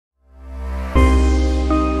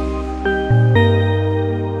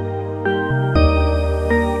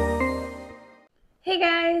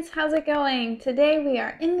how's it going? Today we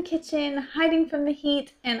are in the kitchen hiding from the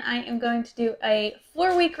heat and I am going to do a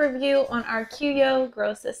 4-week review on our QYO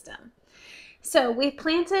grow system. So we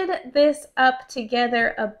planted this up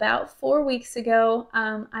together about 4 weeks ago.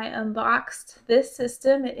 I unboxed this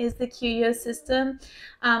system. It is the QYO system.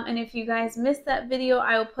 And if you guys missed that video,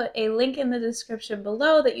 I will put a link in the description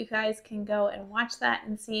below that you guys can go and watch that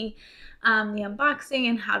and see the unboxing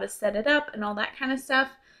and how to set it up and all that kind of stuff.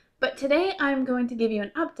 But today I'm going to give you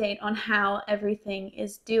an update on how everything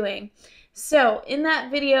is doing. So in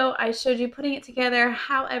that video, I showed you putting it together,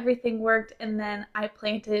 how everything worked, and then I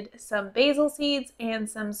planted some basil seeds and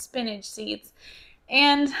some spinach seeds.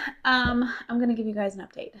 And I'm going to give you guys an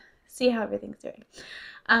update, see how everything's doing.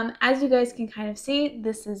 As you guys can kind of see,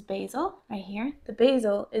 this is basil right here. The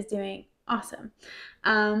basil is doing awesome,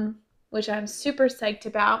 which I'm super psyched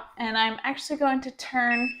about. And I'm actually going to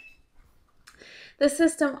turn the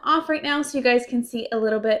system off right now so you guys can see a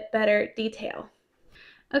little bit better detail.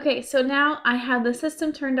 Okay, so now I have the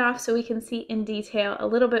system turned off so we can see in detail a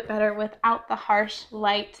little bit better without the harsh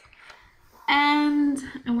light. And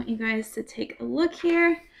I want you guys to take a look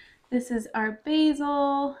here. This is our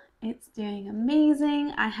basil. It's doing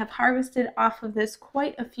amazing. I have harvested off of this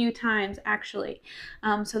quite a few times actually.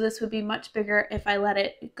 So this would be much bigger if I let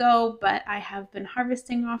it go, but I have been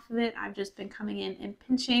harvesting off of it. I've just been coming in and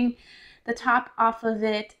pinching the top off of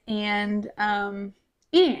it and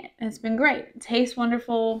eating it. It's been great. It tastes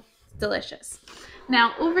wonderful. It's delicious.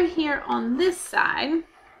 Now over here on this side,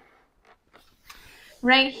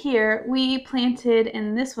 right here, we planted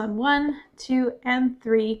in this one, 1, 2, and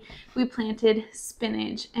 3, we planted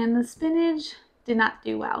spinach, and the spinach did not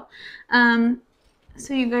do well.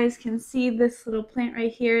 So you guys can see this little plant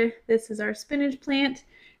right here. This is our spinach plant.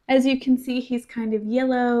 As you can see, he's kind of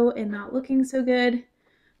yellow and not looking so good.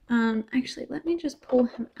 Actually, let me just pull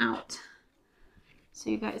him out so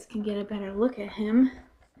you guys can get a better look at him.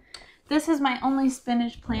 This is my only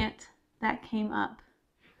spinach plant that came up,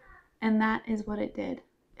 and that is what it did.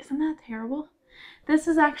 Isn't that terrible? This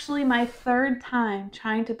is actually my 3rd time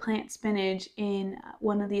trying to plant spinach in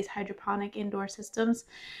one of these hydroponic indoor systems,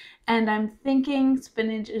 and I'm thinking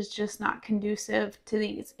spinach is just not conducive to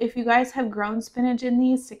these. If you guys have grown spinach in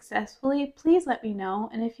these successfully, please let me know,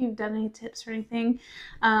 and if you've done any tips or anything,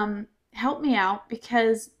 help me out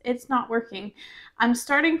because it's not working. I'm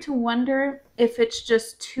starting to wonder if it's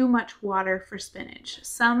just too much water for spinach.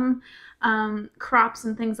 Some crops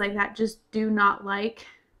and things like that just do not like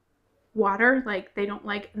water. Like they don't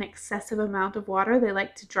like an excessive amount of water. They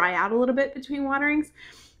like to dry out a little bit between waterings.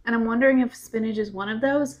 And I'm wondering if spinach is one of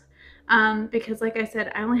those. Because like I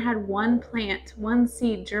said, I only had one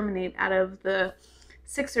seed germinate out of the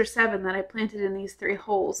 6 or 7 that I planted in these 3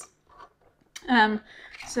 holes.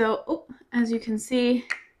 As you can see,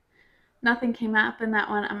 nothing came up in that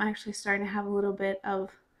one. I'm actually starting to have a little bit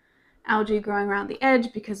of algae growing around the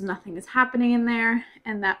edge because nothing is happening in there,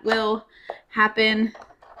 and that will happen.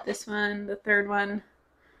 This one, the 3rd one,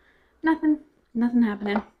 nothing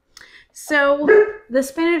happening. So the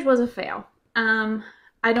spinach was a fail.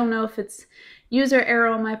 I don't know if it's user error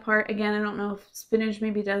on my part. Again, I don't know if spinach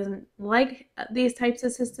maybe doesn't like these types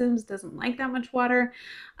of systems, doesn't like that much water,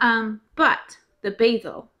 but the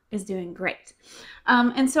basil is doing great.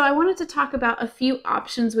 And so I wanted to talk about a few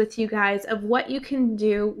options with you guys of what you can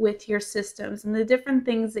do with your systems and the different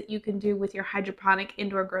things that you can do with your hydroponic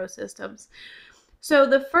indoor grow systems. So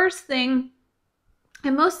the first thing,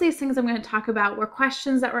 and most of these things I'm going to talk about were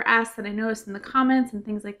questions that were asked that I noticed in the comments and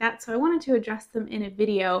things like that. So I wanted to address them in a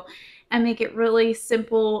video and make it really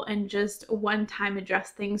simple and just one-time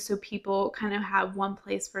address things so people kind of have one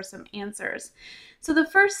place for some answers. So the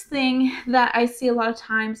first thing that I see a lot of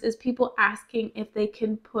times is people asking if they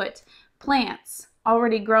can put plants,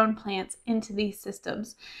 already grown plants, into these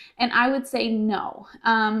systems. And I would say no.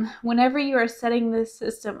 Whenever you are setting this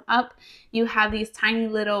system up, you have these tiny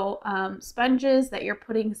little sponges that you're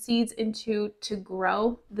putting seeds into to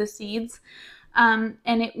grow the seeds. And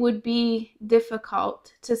it would be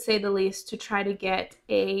difficult, to say the least, to try to get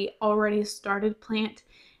a already started plant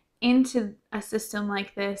into a system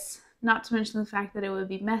like this, not to mention the fact that it would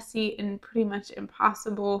be messy and pretty much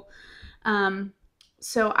impossible.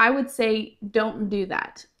 So I would say don't do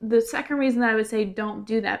that. The second reason that I would say don't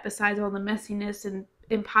do that, besides all the messiness and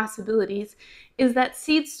impossibilities, is that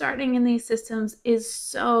seed starting in these systems is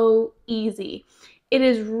so easy. It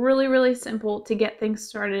is really, really simple to get things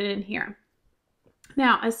started in here.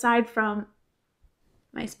 Now, aside from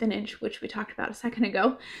my spinach, which we talked about a second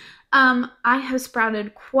ago, I have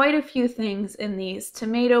sprouted quite a few things in these.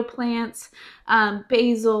 Tomato plants,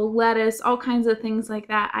 basil, lettuce, all kinds of things like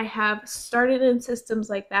that. I have started in systems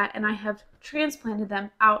like that, and I have transplanted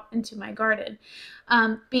them out into my garden.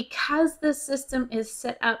 Because this system is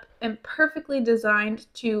set up and perfectly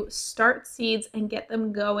designed to start seeds and get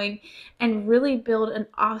them going and really build an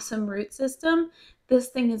awesome root system, this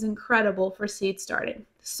thing is incredible for seed starting.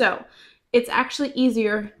 So it's actually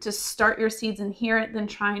easier to start your seeds in here than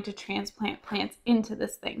trying to transplant plants into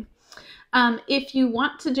this thing. If you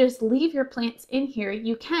want to just leave your plants in here,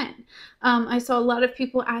 you can. I saw a lot of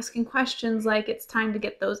people asking questions like, it's time to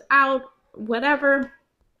get those out, whatever.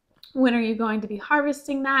 When are you going to be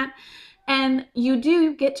harvesting that? And you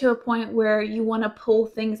do get to a point where you want to pull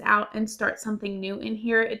things out and start something new in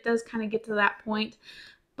here. It does kind of get to that point.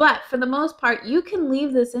 But for the most part, you can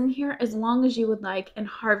leave this in here as long as you would like and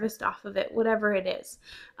harvest off of it, whatever it is.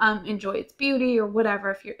 Enjoy its beauty or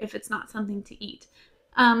whatever if it's not something to eat.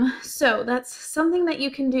 So that's something that you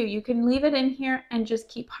can do. You can leave it in here and just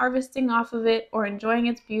keep harvesting off of it or enjoying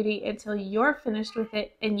its beauty until you're finished with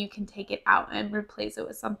it and you can take it out and replace it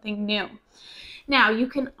with something new. Now, you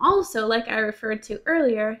can also, like I referred to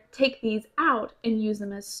earlier, take these out and use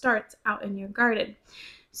them as starts out in your garden.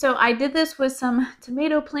 So I did this with some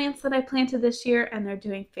tomato plants that I planted this year and they're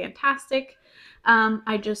doing fantastic.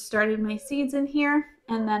 I just started my seeds in here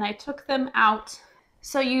and then I took them out.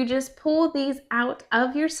 So you just pull these out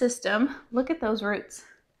of your system. Look at those roots.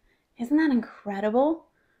 Isn't that incredible?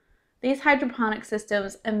 These hydroponic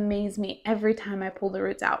systems amaze me every time I pull the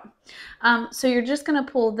roots out. So you're just gonna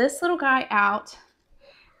pull this little guy out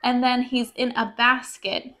and then he's in a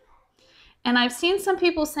basket. And I've seen some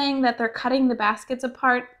people saying that they're cutting the baskets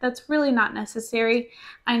apart. That's really not necessary.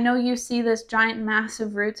 I know you see this giant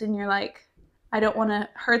massive roots and you're like, I don't wanna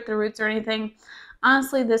hurt the roots or anything.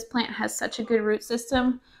 Honestly, this plant has such a good root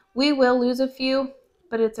system. We will lose a few,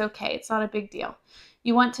 but it's okay. It's not a big deal.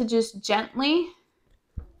 You want to just gently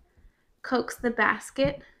coax the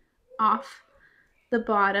basket off the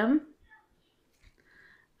bottom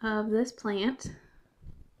of this plant.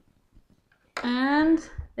 And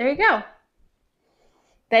there you go.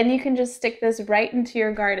 Then you can just stick this right into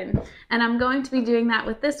your garden. And I'm going to be doing that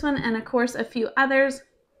with this one and of course a few others.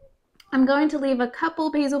 I'm going to leave a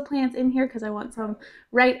couple basil plants in here because I want some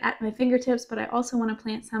right at my fingertips, but I also want to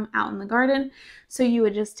plant some out in the garden. So you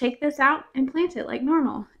would just take this out and plant it like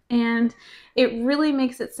normal. And it really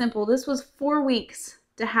makes it simple. This was 4 weeks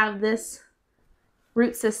to have this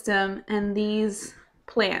root system and these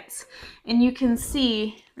plants. And you can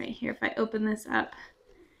see right here, if I open this up,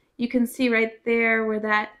 you can see right there where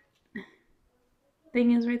that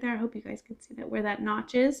thing is right there. I hope you guys can see that, where that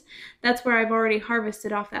notch is. That's where I've already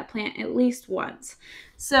harvested off that plant at least once.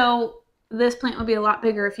 So this plant would be a lot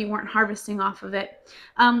bigger if you weren't harvesting off of it.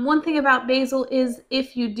 One thing about basil is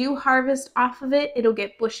if you do harvest off of it, it'll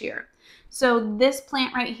get bushier. So this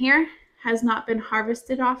plant right here has not been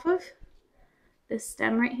harvested off of, this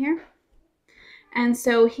stem right here. And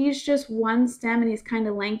so he's just one stem and he's kind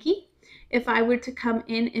of lanky. If I were to come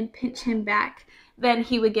in and pinch him back, then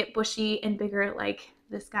he would get bushy and bigger like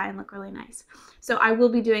this guy and look really nice. So I will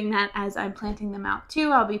be doing that as I'm planting them out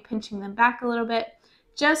too. I'll be pinching them back a little bit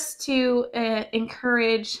just to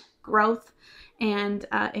encourage growth and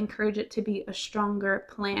encourage it to be a stronger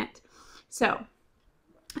plant. So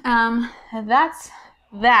that's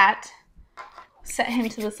that. Set him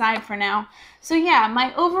to the side for now. So yeah,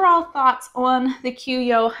 my overall thoughts on the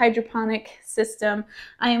QYO hydroponic system,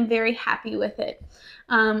 I am very happy with it.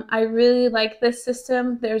 I really like this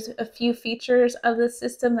system. There's a few features of this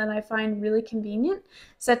system that I find really convenient,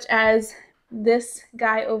 such as this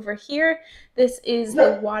guy over here. This is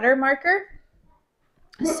the water marker.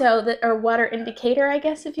 So that, or water indicator, I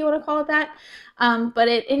guess, if you want to call it that. But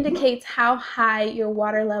it indicates how high your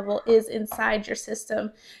water level is inside your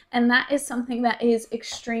system. And that is something that is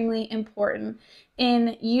extremely important.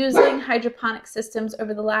 In using hydroponic systems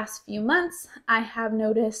over the last few months, I have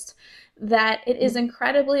noticed that it is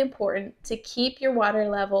incredibly important to keep your water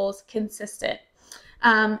levels consistent.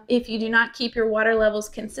 If you do not keep your water levels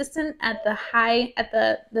consistent at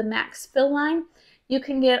the max fill line, you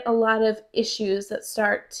can get a lot of issues that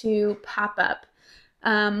start to pop up,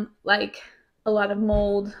 like a lot of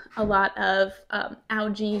mold, a lot of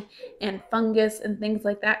algae and fungus and things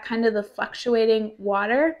like that. Kind of the fluctuating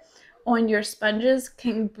water on your sponges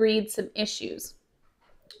can breed some issues,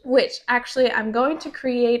 which actually I'm going to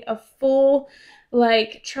create a full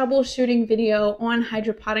like troubleshooting video on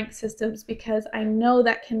hydroponic systems because I know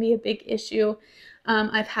that can be a big issue.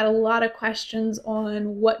 I've had a lot of questions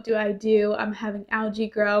on what do I do. I'm having algae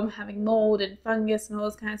grow, I'm having mold and fungus and all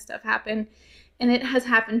this kind of stuff happen. And it has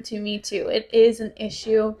happened to me too. It is an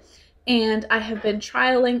issue. And I have been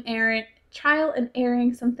trial and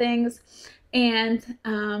erroring some things. And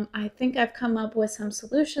I think I've come up with some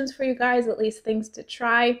solutions for you guys, at least things to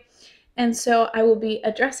try. And so I will be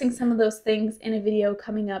addressing some of those things in a video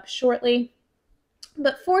coming up shortly.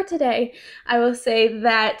 But for today, I will say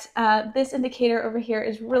that this indicator over here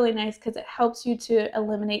is really nice because it helps you to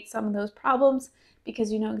eliminate some of those problems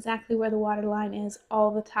because you know exactly where the water line is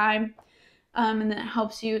all the time. And then it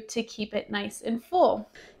helps you to keep it nice and full.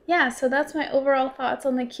 Yeah, so that's my overall thoughts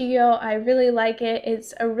on the QYO. I really like it.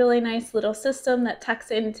 It's a really nice little system that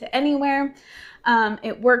tucks into anywhere.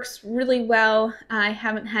 It works really well. I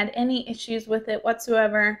haven't had any issues with it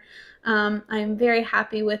whatsoever. I'm very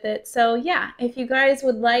happy with it. So yeah, if you guys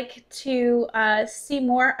would like to see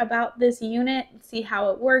more about this unit, see how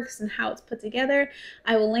it works and how it's put together,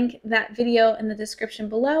 I will link that video in the description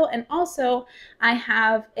below. And also I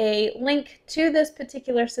have a link to this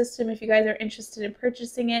particular system if you guys are interested in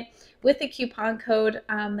purchasing it with the coupon code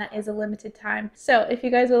that is a limited time. So if you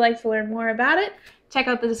guys would like to learn more about it, check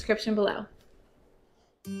out the description below.